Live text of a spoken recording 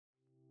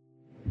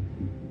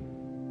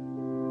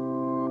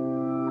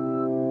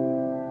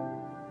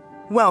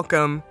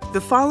Welcome. The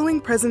following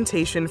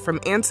presentation from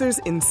Answers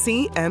in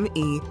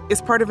CME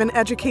is part of an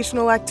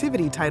educational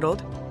activity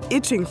titled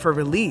Itching for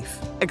Relief,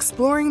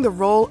 Exploring the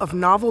Role of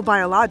Novel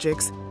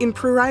Biologics in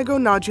Prurigo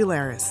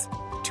Nodularis.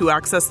 To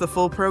access the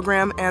full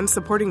program and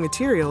supporting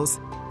materials,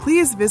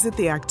 please visit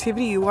the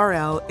activity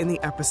URL in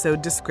the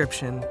episode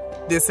description.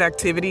 This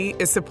activity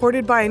is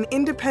supported by an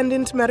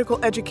independent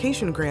medical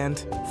education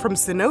grant from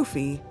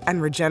Sanofi and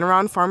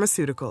Regeneron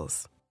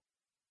Pharmaceuticals.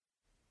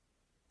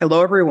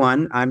 Hello,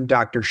 everyone. I'm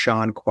Dr.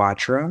 Shawn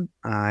Kwatra.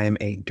 I'm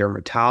a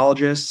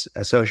dermatologist,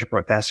 associate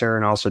professor,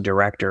 and also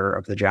director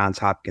of the Johns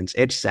Hopkins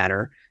Itch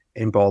Center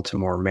in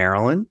Baltimore,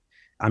 Maryland.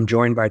 I'm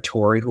joined by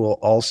Tori, who will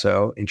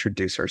also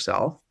introduce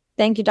herself.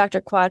 Thank you,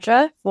 Dr.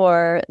 Kwatra,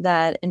 for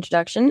that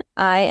introduction.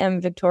 I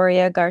am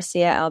Victoria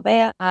Garcia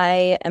Albea.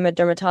 I am a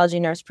dermatology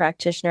nurse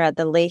practitioner at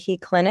the Leahy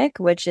Clinic,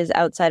 which is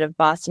outside of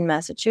Boston,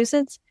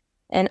 Massachusetts,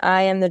 and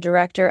I am the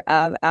director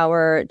of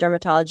our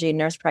dermatology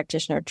nurse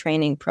practitioner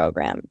training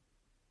program.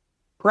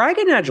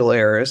 Prurigo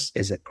nodularis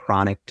is a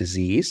chronic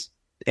disease,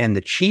 and the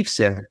chief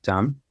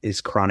symptom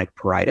is chronic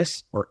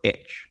pruritus or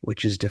itch,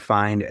 which is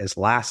defined as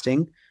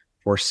lasting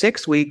for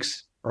 6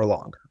 weeks or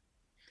longer.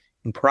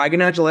 In prurigo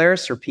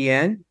nodularis or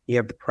PN, you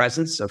have the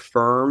presence of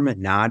firm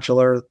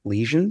nodular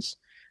lesions.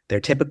 They're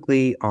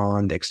typically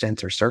on the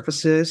extensor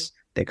surfaces,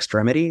 the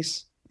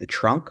extremities, the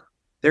trunk.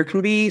 There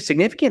can be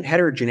significant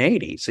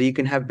heterogeneity, so you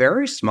can have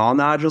very small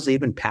nodules,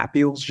 even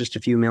papules, just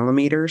a few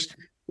millimeters,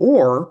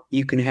 or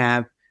you can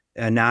have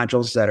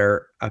nodules that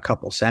are a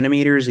couple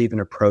centimeters, even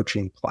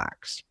approaching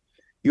plaques.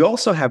 You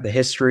also have the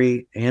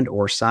history and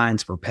or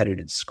signs of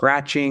repetitive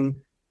scratching,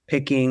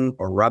 picking,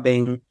 or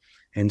rubbing.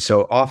 And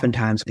so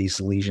oftentimes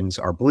these lesions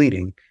are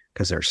bleeding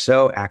because they're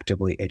so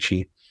actively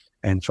itchy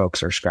and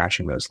folks are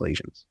scratching those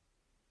lesions.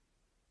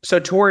 So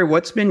Tori,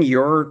 what's been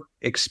your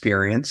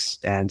experience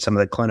and some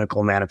of the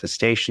clinical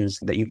manifestations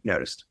that you've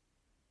noticed?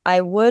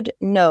 I would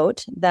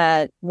note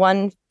that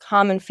one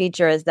common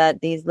feature is that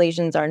these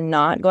lesions are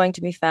not going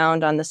to be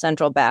found on the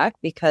central back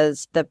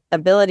because the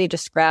ability to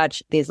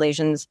scratch these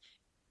lesions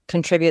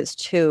contributes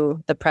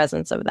to the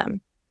presence of them.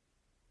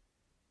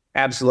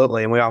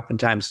 Absolutely. And we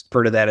oftentimes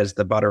refer to that as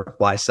the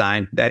butterfly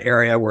sign, that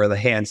area where the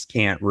hands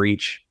can't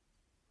reach.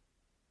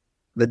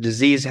 The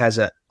disease has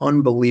an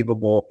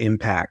unbelievable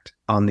impact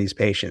on these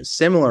patients,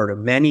 similar to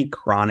many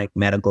chronic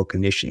medical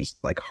conditions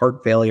like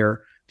heart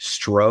failure,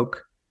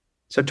 stroke.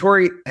 So,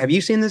 Tori, have you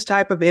seen this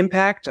type of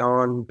impact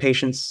on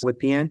patients with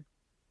PN?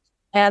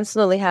 I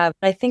absolutely have.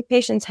 I think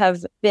patients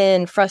have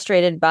been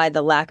frustrated by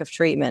the lack of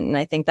treatment, and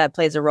I think that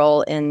plays a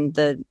role in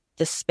the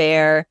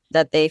despair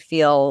that they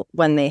feel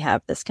when they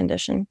have this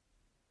condition.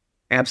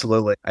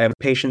 Absolutely. I have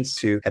patients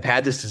who have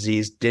had this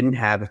disease, didn't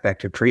have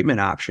effective treatment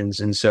options,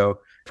 and so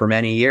for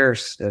many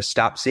years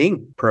stopped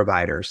seeing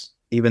providers,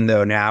 even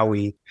though now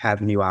we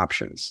have new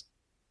options.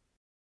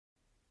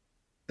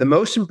 The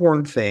most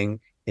important thing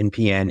in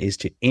PN is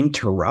to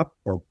interrupt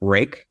or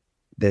break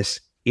this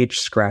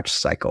itch-scratch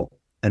cycle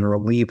and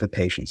relieve the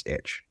patient's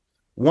itch.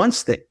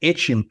 Once the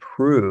itch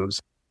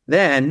improves,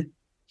 then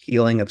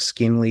healing of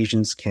skin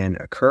lesions can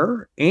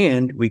occur,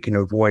 and we can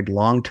avoid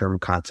long-term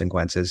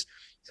consequences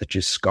such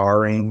as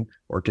scarring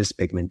or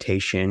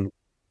dyspigmentation.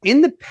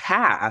 In the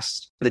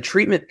past, the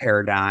treatment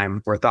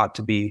paradigm were thought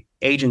to be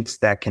agents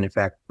that can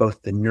affect both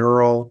the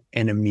neural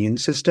and immune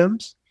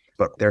systems.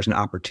 But there's an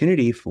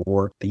opportunity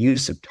for the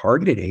use of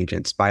targeted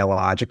agents,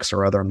 biologics,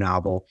 or other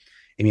novel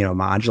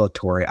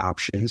immunomodulatory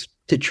options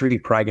to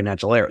treat prurigo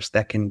nodularis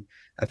that can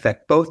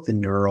affect both the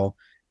neural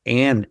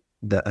and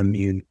the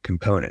immune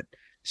component.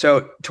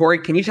 So, Tori,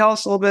 can you tell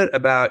us a little bit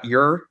about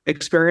your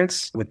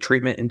experience with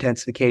treatment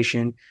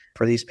intensification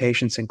for these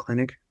patients in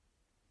clinic?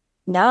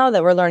 Now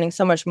that we're learning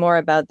so much more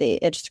about the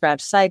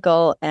itch-scratch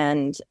cycle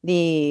and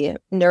the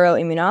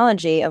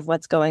neuroimmunology of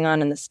what's going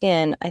on in the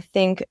skin, I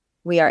think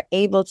we are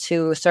able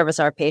to service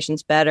our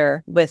patients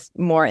better with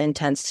more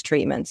intense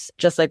treatments,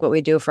 just like what we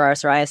do for our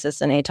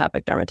psoriasis and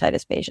atopic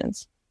dermatitis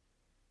patients.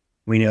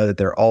 We know that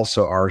there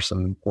also are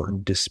some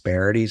important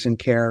disparities in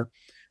care.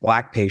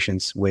 Black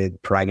patients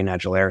with prurigo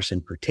nodularis in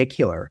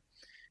particular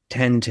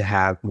tend to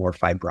have more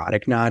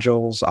fibrotic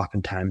nodules,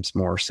 oftentimes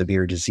more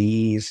severe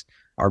disease.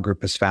 Our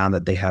group has found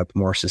that they have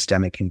more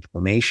systemic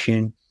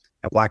inflammation.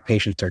 And Black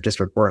patients are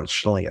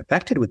disproportionately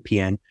affected with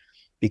PN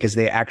because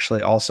they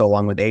actually also,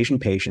 along with Asian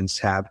patients,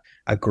 have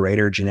a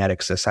greater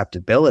genetic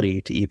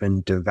susceptibility to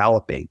even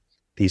developing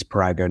these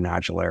prurigo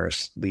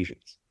nodularis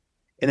lesions.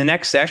 In the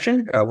next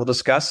session, we'll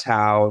discuss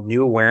how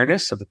new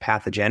awareness of the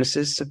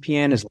pathogenesis of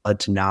PN has led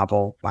to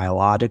novel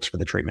biologics for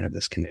the treatment of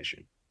this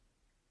condition.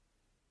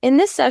 In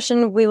this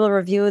session, we will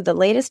review the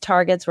latest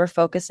targets we're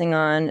focusing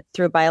on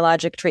through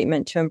biologic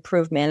treatment to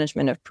improve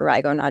management of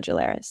prurigo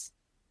nodularis.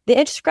 The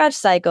itch-scratch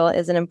cycle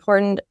is an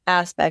important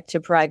aspect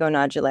to prurigo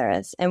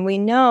nodularis, and we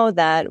know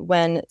that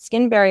when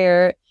skin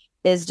barrier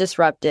is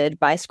disrupted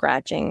by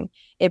scratching,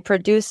 it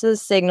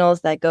produces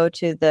signals that go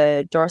to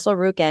the dorsal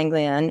root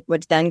ganglion,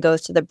 which then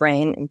goes to the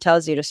brain and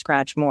tells you to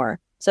scratch more.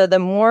 So the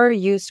more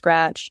you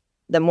scratch,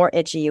 the more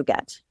itchy you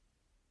get.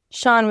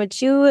 Shawn,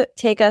 would you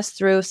take us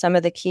through some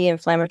of the key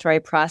inflammatory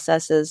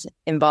processes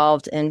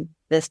involved in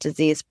this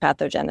disease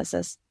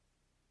pathogenesis?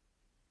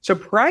 So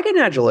Prurigo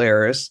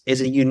nodularis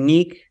is a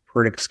unique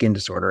pruritic skin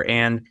disorder.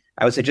 And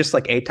I would say just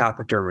like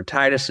atopic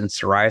dermatitis and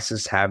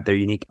psoriasis have their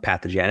unique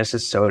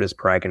pathogenesis, so does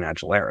Prurigo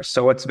nodularis.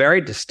 So what's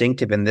very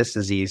distinctive in this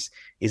disease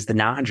is the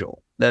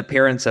nodule, the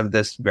appearance of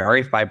this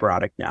very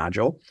fibrotic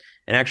nodule.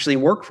 And actually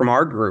work from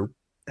our group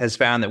has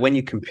found that when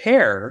you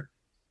compare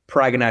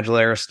Prurigo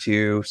nodularis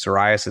to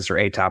psoriasis or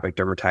atopic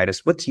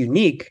dermatitis, what's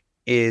unique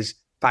is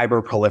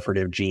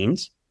fibroproliferative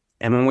genes.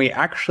 And when we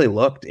actually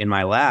looked in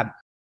my lab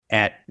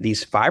at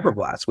these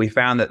fibroblasts, we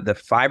found that the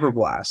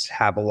fibroblasts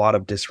have a lot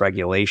of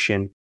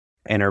dysregulation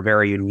and are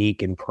very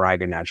unique in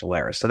Prurigo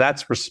nodularis. So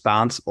that's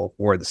responsible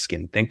for the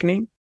skin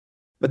thickening.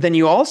 But then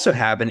you also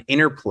have an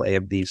interplay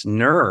of these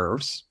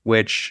nerves,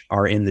 which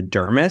are in the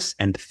dermis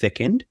and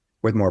thickened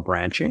with more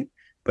branching,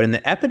 but in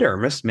the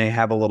epidermis may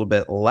have a little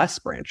bit less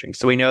branching.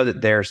 So we know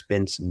that there's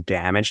been some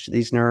damage to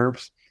these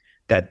nerves,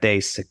 that they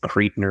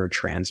secrete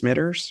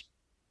neurotransmitters.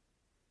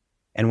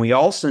 And we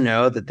also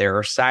know that there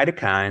are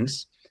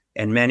cytokines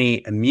and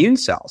many immune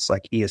cells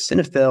like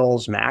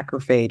eosinophils,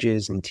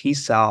 macrophages, and T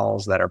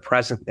cells that are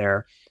present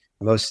there,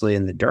 mostly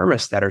in the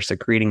dermis, that are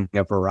secreting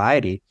a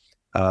variety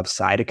of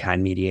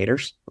cytokine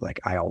mediators like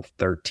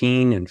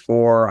IL-13 and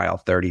 4,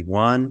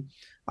 IL-31,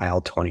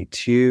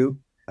 IL-22,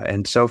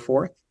 and so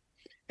forth.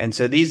 And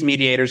so these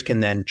mediators can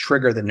then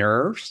trigger the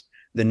nerves.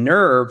 The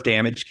nerve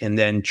damage can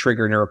then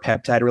trigger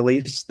neuropeptide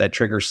release that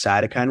triggers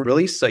cytokine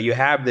release. So you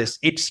have this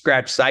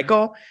itch-scratch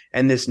cycle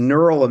and this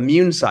neural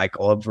immune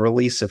cycle of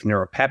release of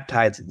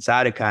neuropeptides and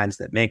cytokines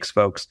that makes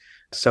folks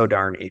so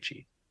darn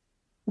itchy.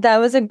 That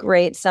was a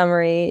great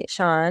summary,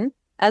 Shawn.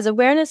 As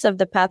awareness of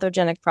the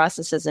pathogenic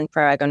processes in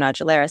Prurigo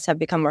nodularis have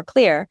become more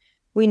clear,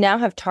 we now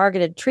have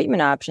targeted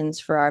treatment options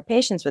for our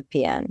patients with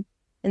PN.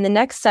 In the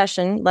next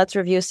session, let's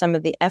review some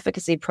of the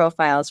efficacy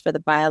profiles for the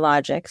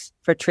biologics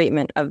for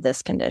treatment of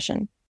this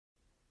condition.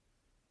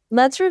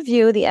 Let's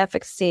review the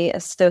efficacy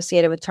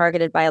associated with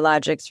targeted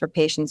biologics for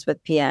patients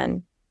with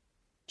PN.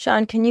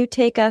 Shawn, can you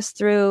take us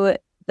through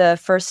the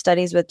first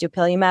studies with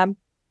dupilumab?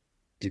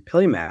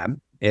 Dupilumab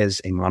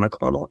is a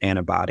monoclonal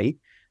antibody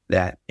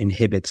that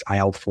inhibits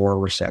IL-4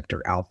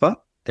 receptor alpha,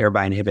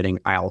 thereby inhibiting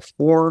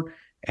IL-4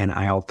 and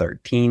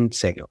IL-13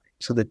 signaling.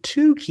 So the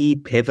two key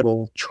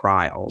pivotal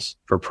trials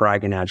for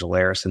Prurigo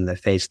nodularis in the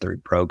phase 3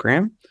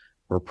 program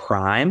were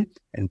PRIME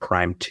and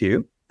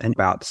PRIME2. And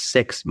about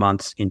 6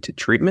 months into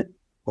treatment,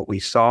 what we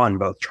saw in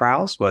both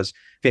trials was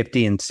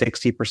 50 and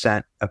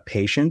 60% of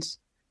patients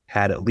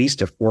had at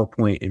least a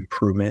 4-point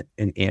improvement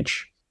in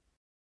itch.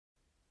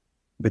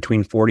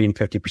 Between 40 and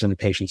 50% of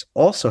patients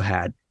also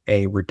had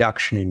a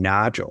reduction in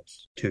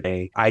nodules to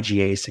a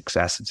IGA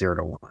success of 0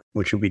 to 1,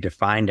 which would be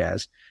defined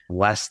as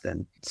less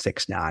than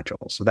 6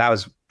 nodules. So that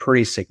was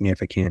pretty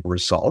significant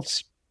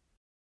results.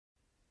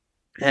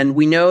 And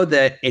we know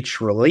that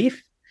itch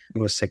relief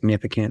was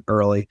significant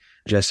early,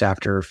 just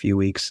after a few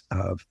weeks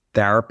of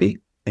therapy,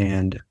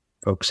 and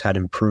folks had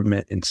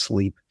improvement in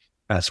sleep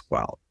as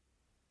well.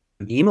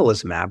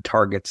 Nemolizumab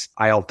targets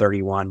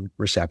IL-31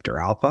 receptor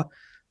alpha,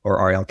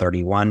 or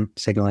IL-31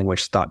 signaling,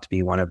 which is thought to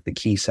be one of the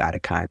key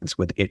cytokines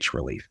with itch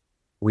relief.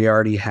 We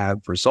already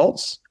have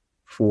results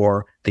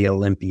for the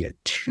Olympia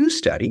 2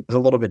 study. It was a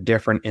little bit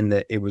different in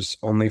that it was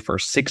only for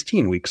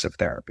 16 weeks of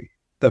therapy.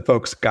 The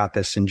folks got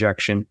this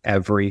injection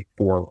every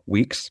 4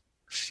 weeks.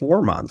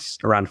 4 months,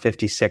 around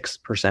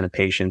 56% of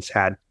patients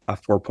had a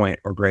 4-point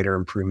or greater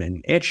improvement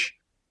in itch.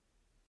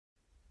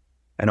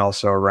 And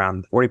also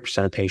around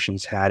 40% of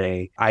patients had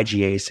a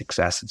IGA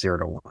success at 0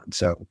 to 1.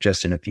 So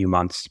just in a few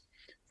months,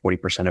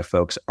 40% of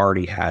folks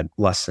already had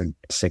less than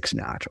 6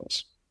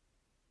 nodules.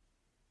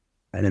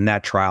 And in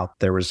that trial,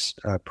 there was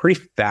a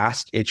pretty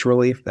fast itch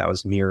relief that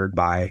was mirrored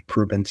by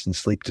improvements in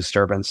sleep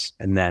disturbance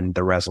and then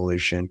the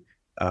resolution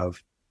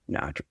of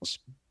nodules.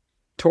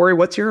 Tori,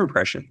 what's your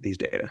impression of these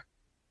data?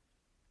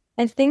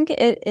 I think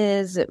it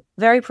is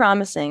very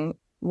promising.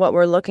 What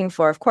we're looking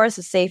for, of course,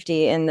 is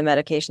safety in the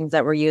medications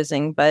that we're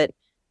using, but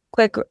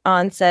quick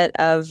onset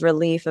of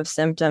relief of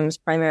symptoms,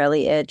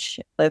 primarily itch.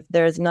 If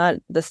there's not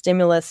the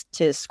stimulus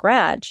to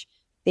scratch,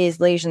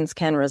 these lesions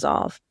can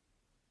resolve.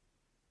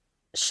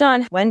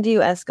 Shawn, when do you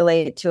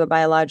escalate to a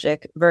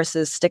biologic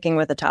versus sticking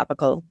with a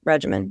topical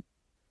regimen?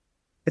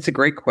 It's a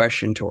great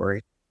question,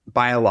 Tori.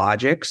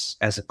 Biologics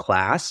as a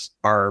class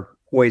are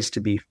poised to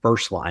be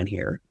first line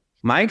here.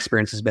 My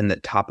experience has been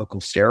that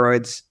topical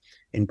steroids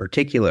in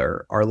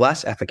particular are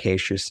less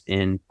efficacious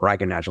in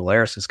Prurigo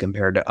nodularis as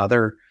compared to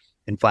other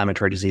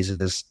inflammatory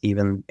diseases,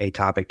 even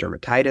atopic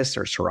dermatitis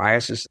or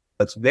psoriasis.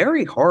 It's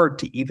very hard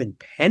to even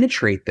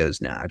penetrate those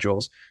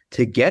nodules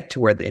to get to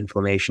where the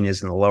inflammation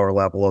is in the lower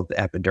level of the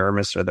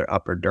epidermis or the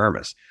upper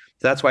dermis.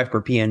 So that's why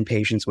for PN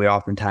patients, we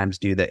oftentimes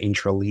do the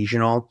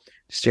intralesional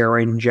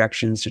steroid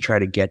injections to try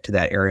to get to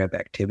that area of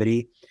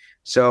activity.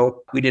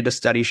 So we did a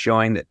study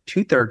showing that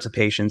 2/3 of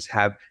patients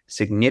have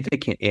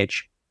significant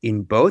itch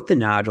in both the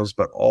nodules,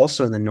 but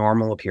also in the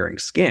normal appearing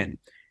skin.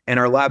 And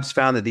our labs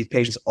found that these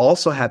patients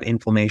also have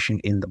inflammation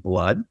in the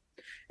blood.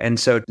 And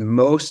so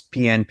most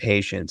PN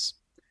patients,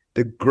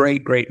 the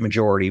great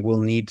majority will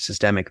need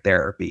systemic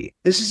therapy.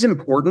 This is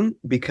important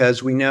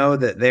because we know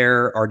that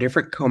there are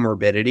different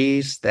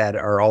comorbidities that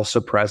are also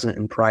present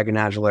in prurigo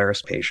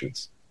nodularis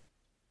patients.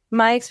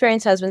 My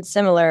experience has been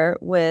similar,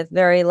 with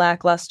very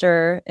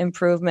lackluster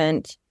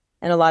improvement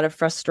and a lot of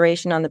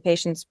frustration on the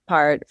patient's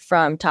part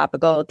from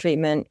topical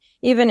treatment,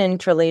 even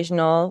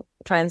intralesional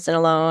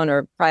triamcinolone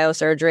or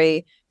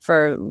cryosurgery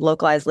for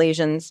localized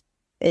lesions.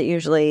 It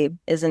usually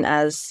isn't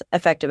as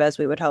effective as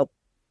we would hope.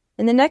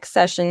 In the next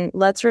session,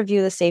 let's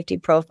review the safety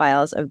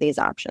profiles of these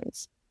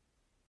options.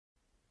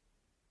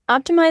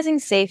 Optimizing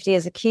safety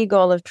is a key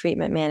goal of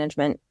treatment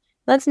management.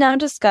 Let's now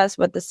discuss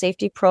what the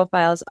safety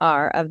profiles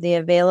are of the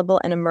available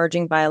and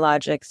emerging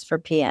biologics for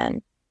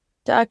PN.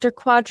 Dr.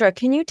 Kwatra,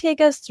 can you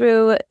take us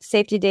through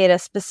safety data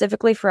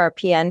specifically for our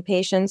PN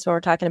patients when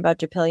we're talking about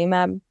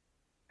dupilumab?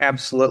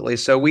 Absolutely.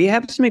 So we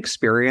have some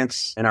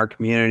experience in our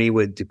community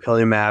with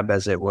dupilumab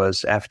as it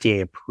was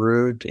FDA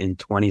approved in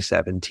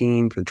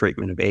 2017 for the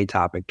treatment of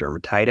atopic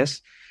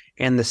dermatitis.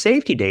 And the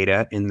safety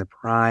data in the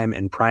PRIME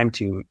and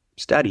PRIME2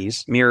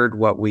 studies mirrored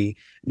what we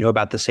know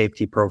about the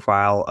safety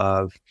profile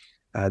of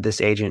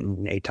this agent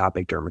in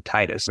atopic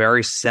dermatitis.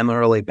 Very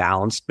similarly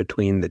balanced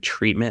between the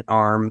treatment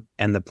arm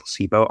and the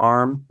placebo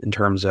arm in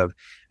terms of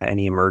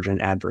any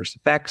emergent adverse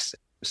effects.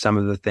 Some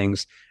of the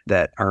things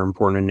that are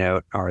important to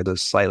note are the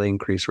slightly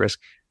increased risk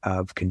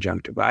of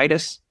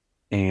conjunctivitis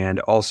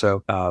and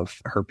also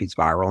of herpes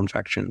viral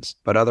infections.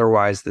 But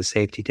otherwise, the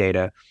safety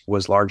data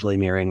was largely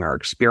mirroring our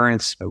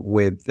experience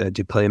with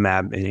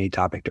dupilumab in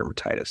atopic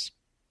dermatitis.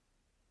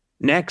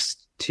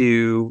 Next,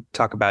 to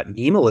talk about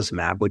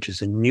nemolizumab, which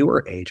is a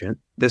newer agent.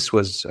 This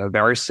was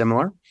very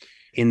similar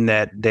in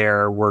that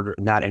there were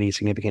not any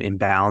significant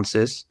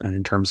imbalances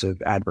in terms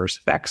of adverse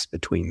effects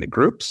between the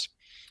groups.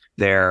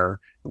 There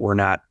were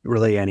not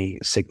really any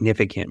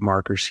significant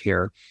markers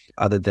here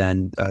other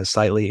than a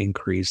slightly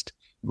increased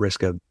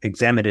risk of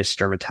eczematous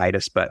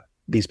dermatitis, but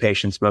these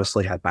patients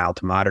mostly had mild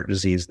to moderate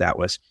disease that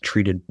was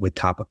treated with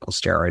topical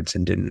steroids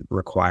and didn't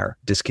require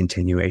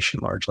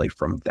discontinuation largely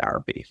from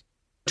therapy.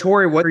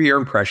 Tori, what are your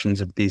impressions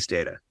of these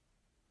data?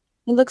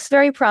 It looks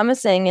very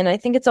promising, and I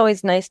think it's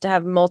always nice to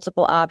have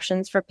multiple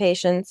options for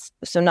patients,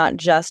 so not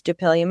just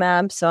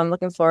dupilumab. So I'm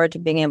looking forward to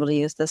being able to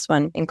use this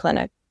one in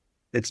clinic.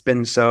 It's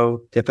been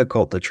so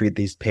difficult to treat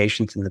these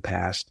patients in the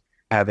past.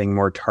 Having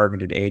more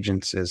targeted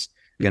agents is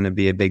going to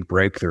be a big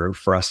breakthrough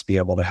for us to be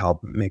able to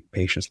help make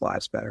patients'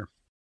 lives better.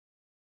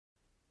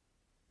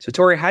 So,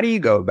 Tori, how do you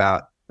go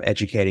about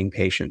educating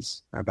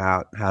patients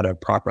about how to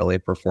properly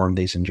perform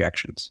these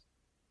injections?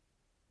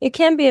 It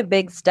can be a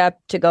big step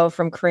to go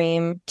from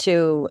cream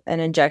to an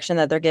injection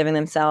that they're giving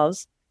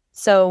themselves.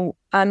 So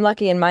I'm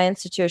lucky in my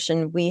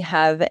institution, we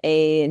have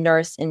a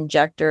nurse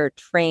injector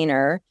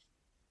trainer.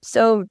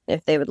 So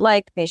if they would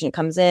like, the patient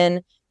comes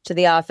in to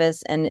the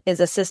office and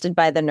is assisted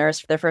by the nurse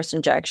for their first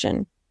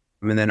injection.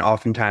 And then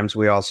oftentimes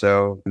we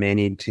also may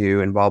need to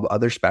involve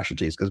other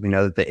specialties because we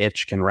know that the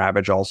itch can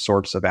ravage all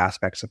sorts of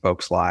aspects of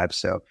folks' lives.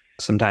 So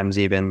sometimes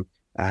even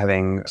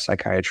having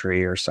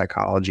psychiatry or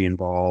psychology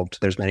involved.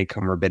 There's many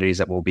comorbidities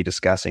that we'll be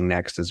discussing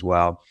next as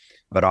well.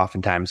 But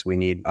oftentimes we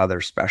need other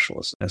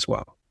specialists as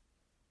well.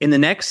 In the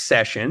next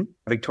session,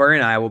 Victoria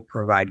and I will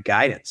provide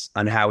guidance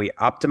on how we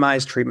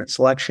optimize treatment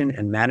selection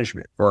and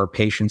management for our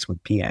patients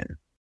with PN.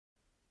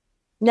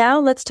 Now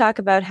let's talk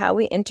about how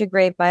we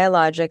integrate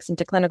biologics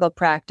into clinical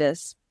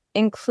practice,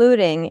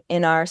 including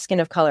in our skin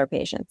of color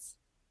patients.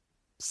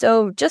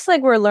 So just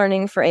like we're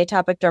learning for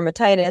atopic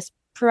dermatitis,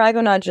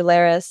 prurigo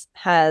nodularis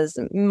has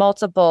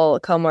multiple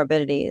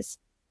comorbidities.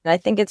 And I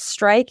think it's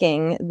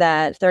striking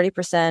that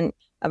 30%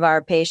 of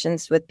our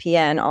patients with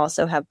PN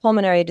also have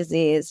pulmonary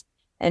disease,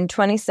 and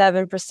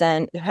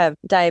 27% have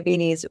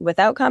diabetes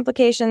without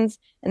complications,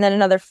 and then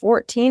another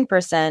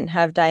 14%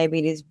 have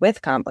diabetes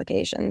with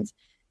complications.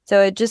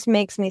 So it just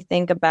makes me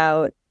think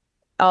about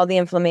all the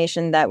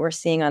inflammation that we're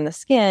seeing on the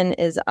skin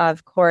is,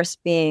 of course,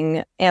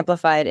 being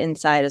amplified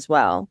inside as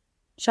well.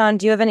 Shawn,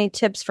 do you have any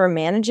tips for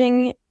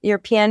managing your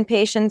PN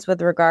patients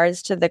with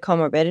regards to the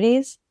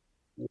comorbidities?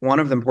 One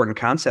of the important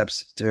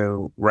concepts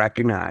to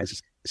recognize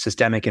is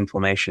systemic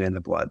inflammation in the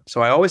blood.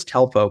 So I always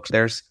tell folks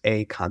there's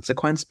a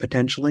consequence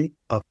potentially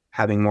of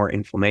having more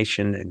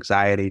inflammation,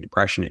 anxiety,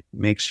 depression. It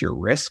makes your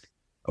risk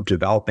of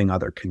developing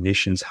other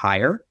conditions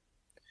higher.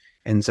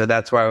 And so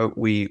that's why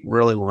we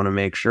really want to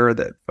make sure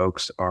that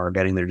folks are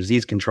getting their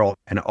disease control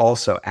and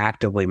also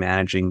actively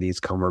managing these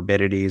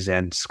comorbidities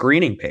and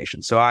screening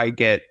patients. So I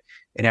get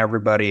in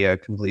everybody a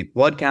complete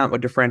blood count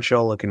with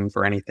differential, looking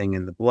for anything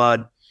in the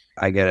blood.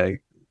 I get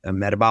a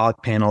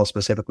metabolic panel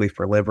specifically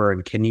for liver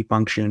and kidney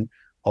function.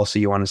 Also,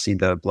 you want to see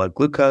the blood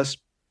glucose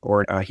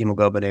or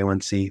hemoglobin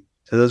A1C.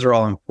 So those are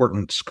all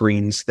important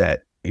screens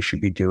that you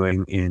should be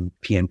doing in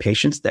PN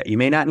patients that you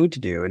may not need to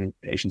do in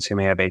patients who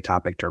may have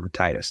atopic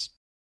dermatitis.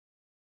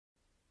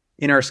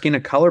 In our skin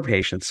of color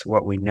patients,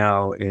 what we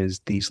know is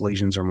these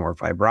lesions are more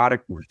fibrotic,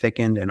 more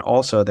thickened, and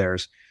also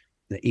there's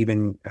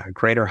even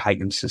greater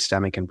heightened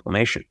systemic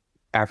inflammation.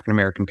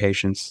 African-American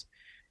patients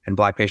And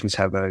Black patients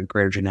have a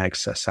greater genetic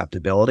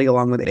susceptibility,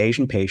 along with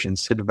Asian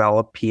patients, to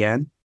develop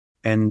PN,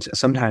 and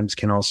sometimes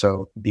can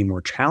also be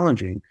more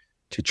challenging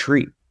to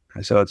treat.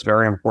 So it's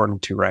very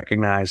important to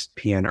recognize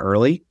PN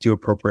early, do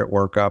appropriate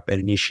workup, and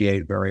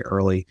initiate very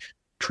early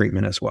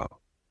treatment as well.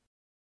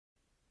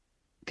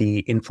 The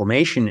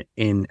inflammation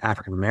in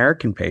African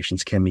American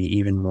patients can be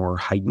even more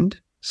heightened.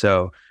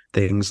 So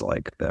things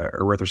like the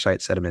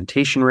erythrocyte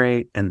sedimentation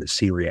rate and the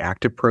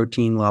C-reactive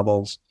protein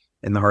levels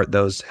in the heart,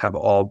 those have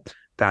all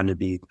found to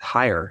be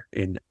higher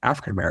in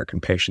African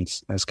American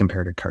patients as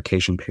compared to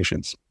Caucasian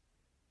patients.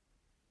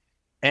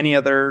 Any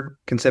other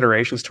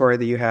considerations, Tori,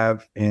 that you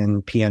have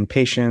in PN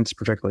patients,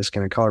 particularly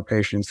skin and color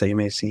patients, that you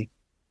may see?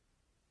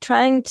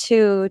 Trying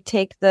to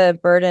take the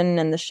burden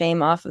and the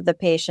shame off of the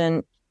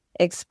patient,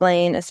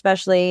 explain,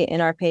 especially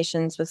in our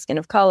patients with skin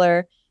of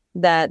color,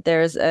 that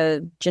there's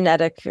a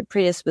genetic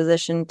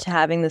predisposition to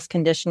having this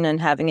condition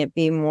and having it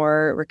be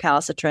more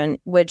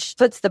recalcitrant, which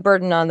puts the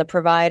burden on the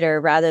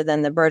provider rather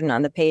than the burden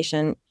on the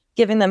patient,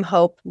 giving them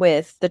hope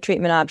with the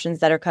treatment options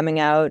that are coming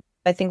out.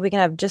 I think we can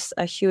have just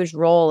a huge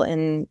role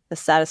in the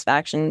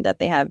satisfaction that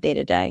they have day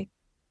to day.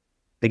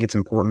 I think it's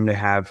important to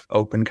have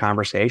open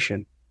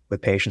conversation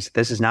with patients.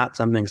 This is not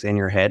something that's in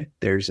your head.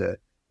 There's a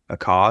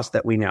cause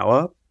that we know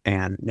of.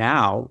 And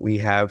now we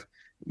have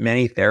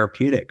many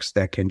therapeutics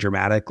that can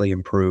dramatically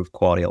improve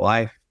quality of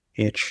life,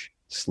 itch,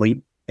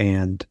 sleep,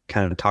 and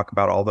kind of talk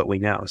about all that we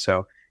know.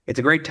 So it's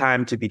a great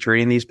time to be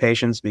treating these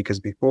patients, because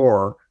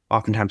before,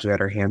 oftentimes we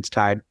had our hands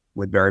tied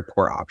with very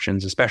poor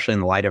options, especially in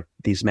the light of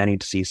these many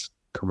disease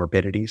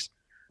comorbidities.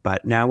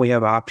 But now we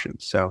have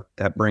options. So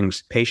that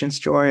brings patients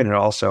joy, and it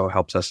also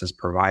helps us as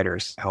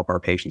providers help our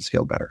patients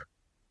feel better.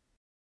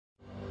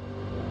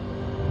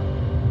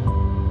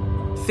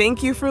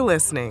 Thank you for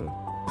listening.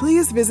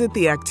 Please visit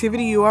the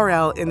activity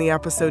URL in the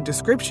episode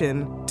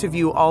description to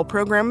view all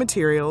program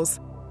materials,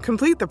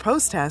 complete the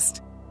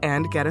post-test,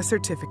 and get a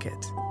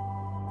certificate.